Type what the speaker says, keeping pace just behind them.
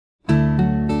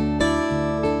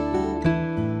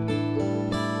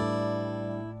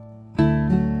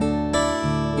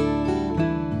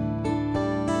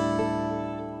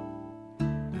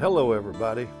Hello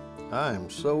everybody, I am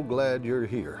so glad you're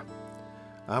here.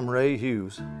 I'm Ray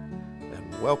Hughes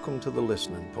and welcome to the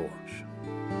Listening Porch.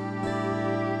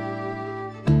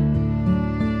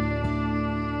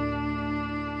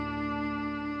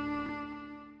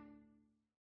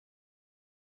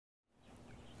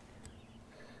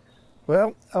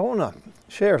 Well, I want to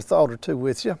share a thought or two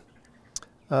with you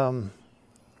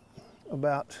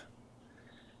about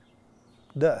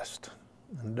dust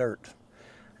and dirt.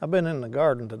 I've been in the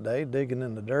garden today digging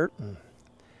in the dirt and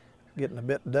getting a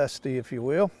bit dusty, if you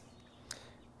will.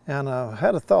 And I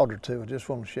had a thought or two I just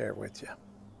want to share with you.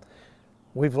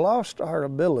 We've lost our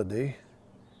ability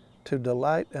to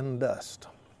delight in dust.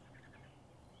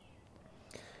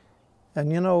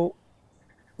 And you know,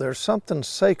 there's something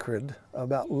sacred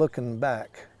about looking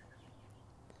back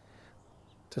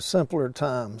to simpler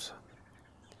times.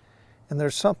 And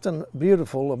there's something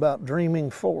beautiful about dreaming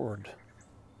forward.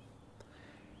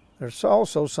 There's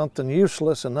also something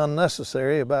useless and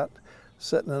unnecessary about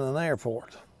sitting in an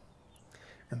airport.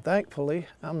 And thankfully,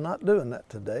 I'm not doing that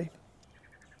today.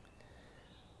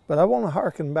 But I want to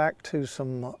hearken back to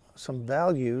some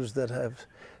values that have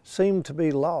seemed to be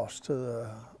lost in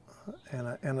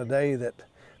a day that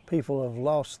people have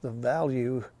lost the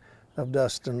value of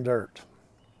dust and dirt.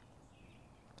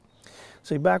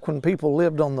 See, back when people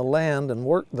lived on the land and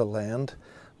worked the land,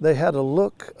 they had a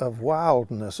look of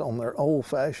wildness on their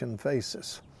old-fashioned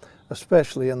faces,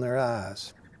 especially in their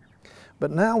eyes.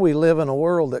 But now we live in a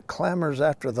world that clamors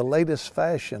after the latest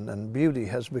fashion, and beauty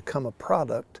has become a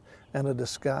product and a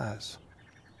disguise.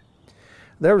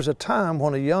 There was a time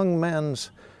when a young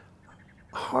man's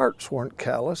hearts weren't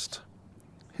calloused,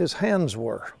 his hands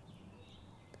were.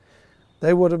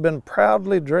 They would have been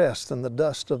proudly dressed in the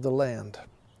dust of the land.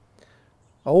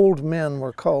 Old men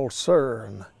were called sir,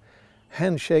 and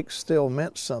handshakes still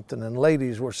meant something, and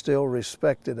ladies were still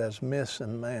respected as miss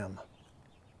and ma'am.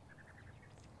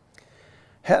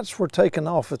 Hats were taken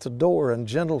off at the door, and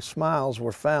gentle smiles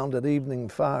were found at evening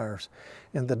fires,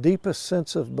 and the deepest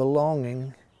sense of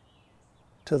belonging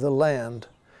to the land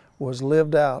was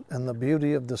lived out in the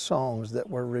beauty of the songs that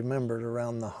were remembered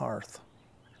around the hearth.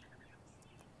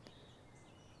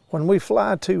 When we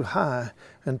fly too high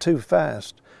and too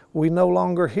fast, we no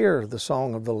longer hear the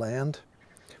song of the land.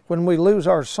 When we lose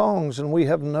our songs and we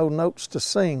have no notes to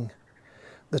sing,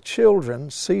 the children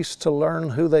cease to learn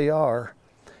who they are,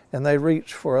 and they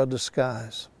reach for a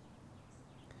disguise.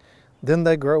 Then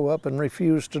they grow up and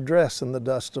refuse to dress in the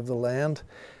dust of the land,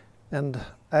 and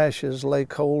ashes lay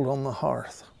cold on the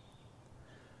hearth.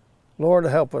 Lord,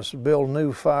 help us build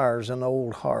new fires in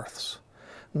old hearths,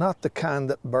 not the kind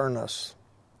that burn us,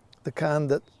 the kind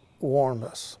that warm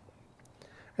us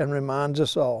and reminds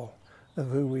us all of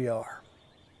who we are.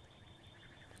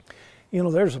 You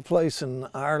know, there's a place in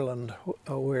Ireland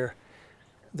where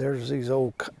there's an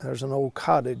old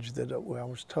cottage that I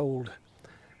was told.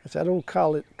 It's that old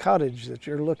cottage that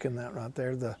you're looking at right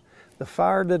there. The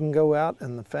fire didn't go out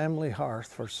in the family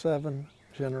hearth for 7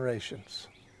 generations.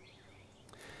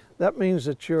 That means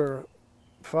that your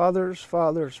father's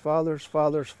father's father's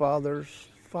father's father's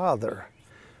father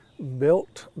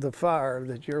built the fire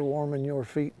that you're warming your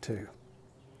feet to.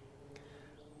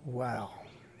 Wow.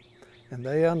 And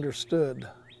they understood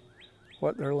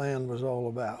what their land was all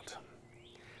about.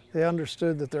 They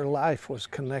understood that their life was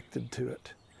connected to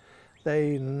it.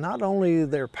 Not only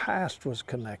their past was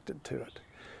connected to it,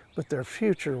 but their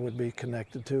future would be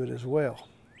connected to it as well.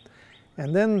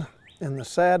 And then in the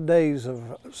sad days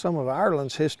of some of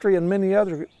Ireland's history and many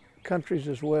other countries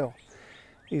as well,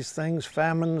 these things,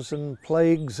 famines and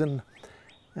plagues and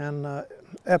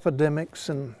epidemics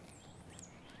and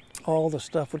all the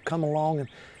stuff would come along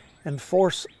and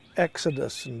force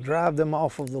exodus and drive them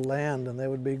off of the land, and they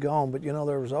would be gone. But you know,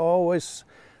 there was always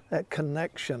that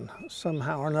connection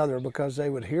somehow or another, because they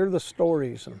would hear the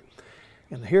stories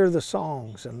and hear the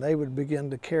songs, and they would begin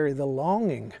to carry the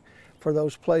longing for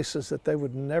those places that they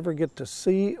would never get to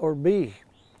see or be.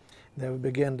 They would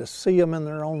begin to see them in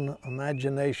their own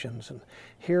imaginations and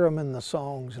hear them in the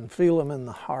songs and feel them in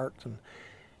the heart.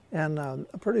 And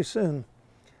pretty soon,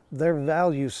 their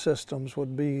value systems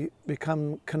would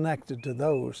become connected to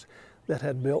those that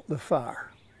had built the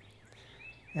fire.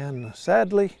 And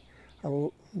sadly,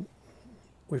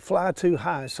 we fly too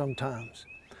high sometimes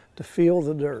to feel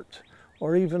the dirt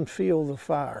or even feel the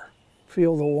fire,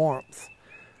 feel the warmth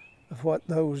of what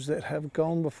those that have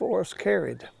gone before us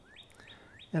carried.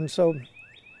 And so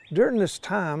during this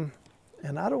time,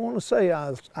 and I don't want to say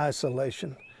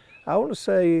isolation, I want to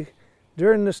say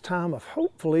during this time of,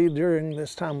 hopefully during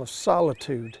this time of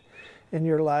solitude in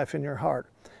your life, in your heart,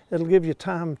 it'll give you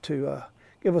time to,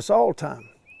 give us all time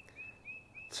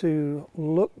to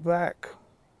look back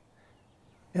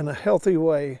in a healthy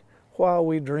way while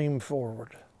we dream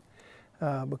forward.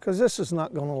 Because this is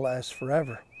not going to last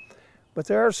forever. But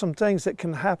there are some things that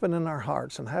can happen in our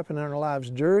hearts and happen in our lives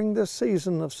during this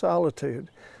season of solitude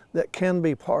that can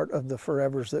be part of the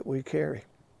forevers that we carry.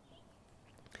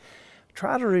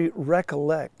 Try to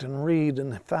recollect and read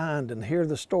and find and hear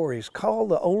the stories. Call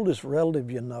the oldest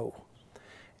relative you know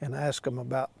and ask them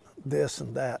about this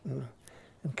and that, and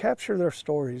capture their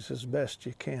stories as best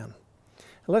you can.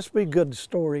 And let's be good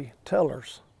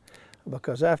storytellers,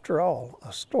 because after all,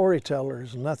 a storyteller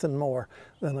is nothing more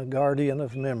than a guardian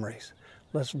of memories.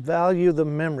 Let's value the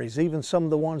memories, even some of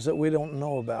the ones that we don't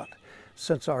know about,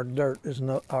 since our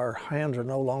hands are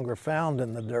no longer found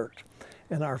in the dirt,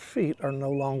 and our feet are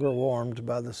no longer warmed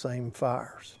by the same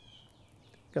fires.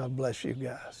 God bless you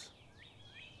guys.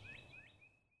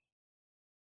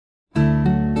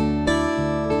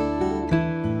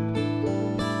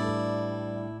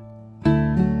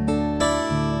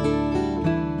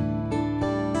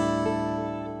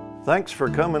 Thanks for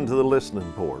coming to the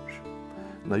Listening Porch.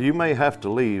 Now, you may have to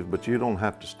leave, but you don't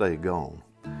have to stay gone.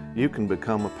 You can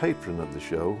become a patron of the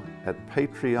show at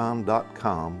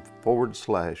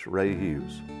patreon.com/Ray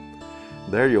Hughes.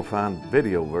 There you'll find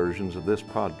video versions of this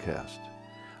podcast.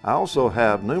 I also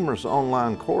have numerous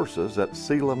online courses at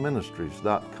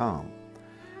SelaMinistries.com.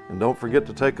 And don't forget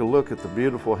to take a look at the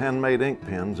beautiful handmade ink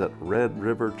pens at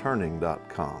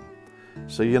RedRiverTurning.com.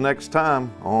 See you next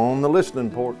time on the Listening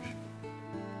Porch.